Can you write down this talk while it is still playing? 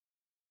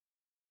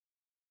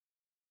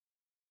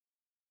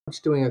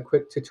just doing a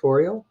quick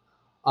tutorial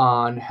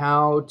on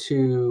how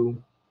to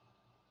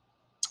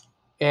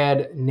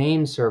add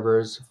name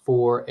servers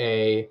for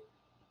a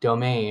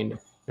domain.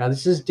 Now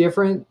this is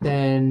different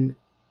than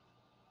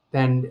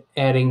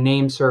adding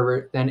name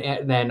server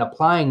than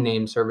applying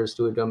name servers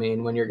to a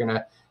domain when you're going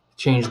to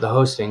change the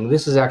hosting.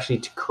 This is actually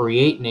to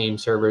create name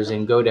servers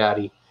in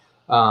Godaddy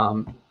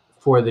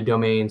for the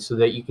domain so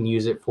that you can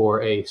use it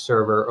for a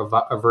server,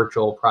 a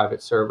virtual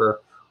private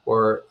server,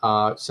 or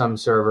some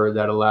server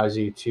that allows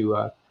you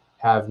to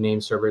have name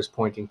servers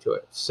pointing to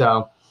it.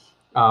 So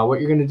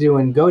what you're going to do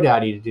in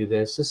Godaddy to do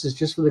this is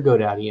just for the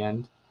Godaddy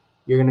end.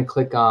 You're going to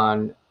click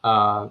on,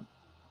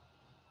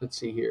 let's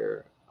see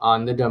here,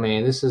 on the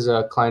domain. This is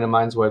a client of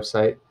mine's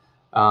website.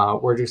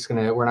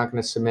 We're not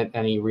gonna submit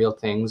any real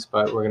things,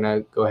 but we're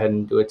gonna go ahead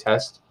and do a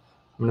test.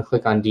 I'm gonna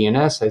click on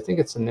DNS. I think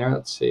it's in there.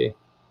 Let's see.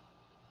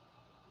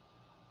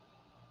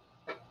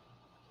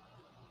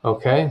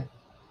 Okay.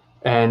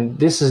 And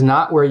this is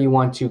not where you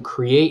want to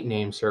create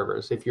name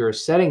servers. If you're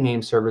setting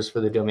name servers for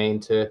the domain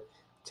to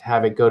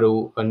have it go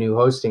to a new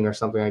hosting or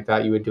something like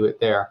that, you would do it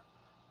there.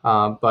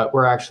 But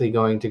we're actually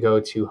going to go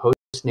to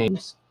host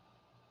names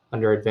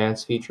under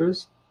advanced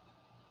features.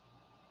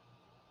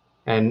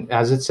 And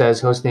as it says,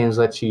 host names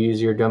lets you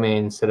use your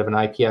domain instead of an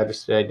IP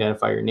address to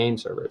identify your name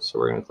servers. So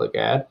we're going to click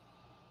add.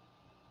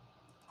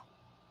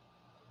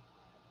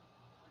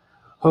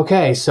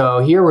 Okay, so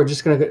here we're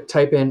just going to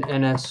type in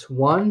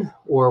NS1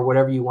 or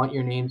whatever you want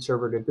your name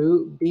server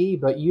to be,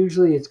 but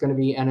usually it's going to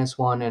be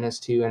NS1,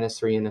 NS2,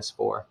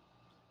 NS3,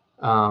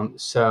 NS4.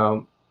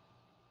 So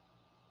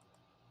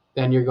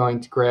then you're going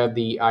to grab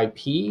the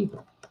IP.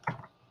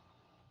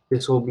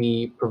 This will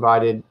be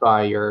provided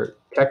by your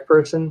tech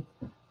person,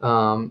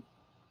 or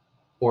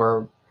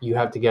you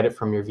have to get it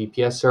from your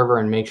VPS server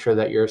and make sure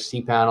that your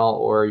cPanel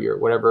or your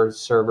whatever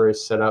server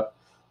is set up,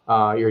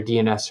 your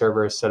DNS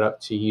server is set up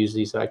to use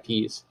these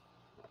IPs.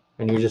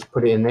 And you just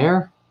put it in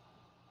there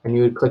and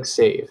you would click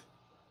save.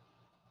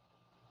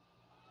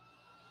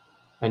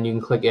 And you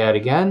can click add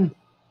again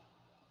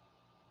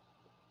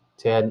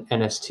to add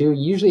NS2.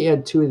 Usually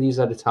add 2 of these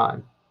at a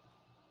time.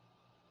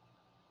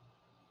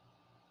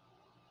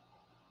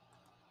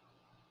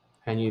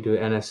 And you do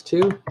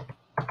NS2,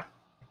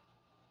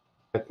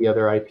 get the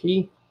other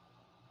IP.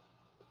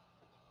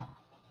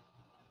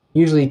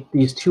 Usually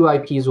these 2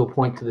 IPs will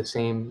point to the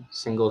same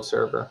single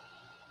server.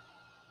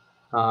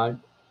 There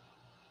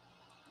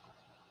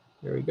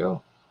we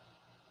go.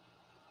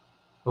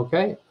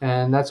 Okay,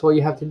 and that's all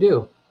you have to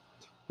do.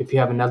 If you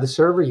have another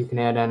server, you can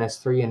add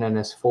NS3 and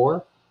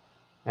NS4,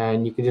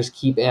 and you can just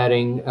keep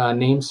adding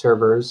name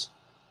servers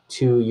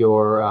to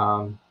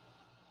your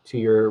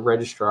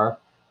registrar,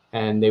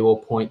 and they will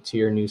point to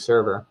your new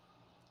server.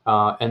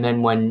 And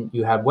then when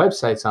you have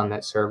websites on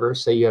that server,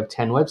 say you have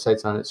 10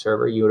 websites on that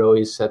server, you would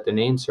always set the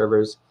name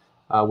servers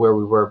where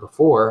we were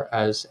before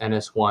as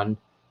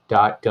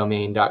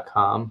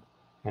ns1.domain.com,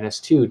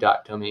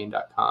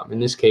 ns2.domain.com. In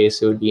this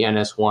case, it would be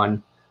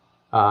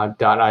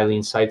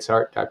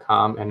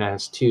ns1.eileensightsart.com and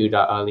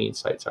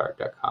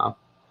ns2.eileensightsart.com.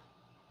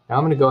 Now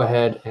I'm going to go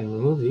ahead and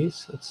remove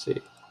these. Let's see.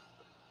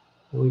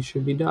 We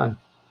should be done.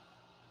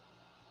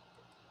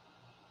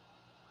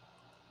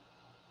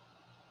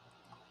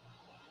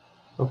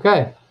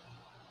 Okay,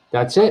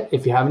 that's it.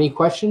 If you have any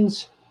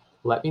questions,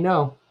 let me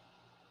know.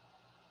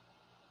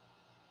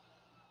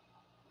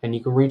 And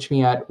you can reach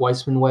me at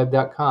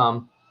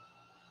weissmanweb.com.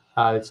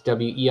 It's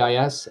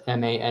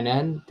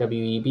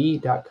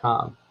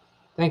Weissmannweb.com.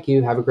 Thank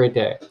you. Have a great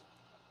day.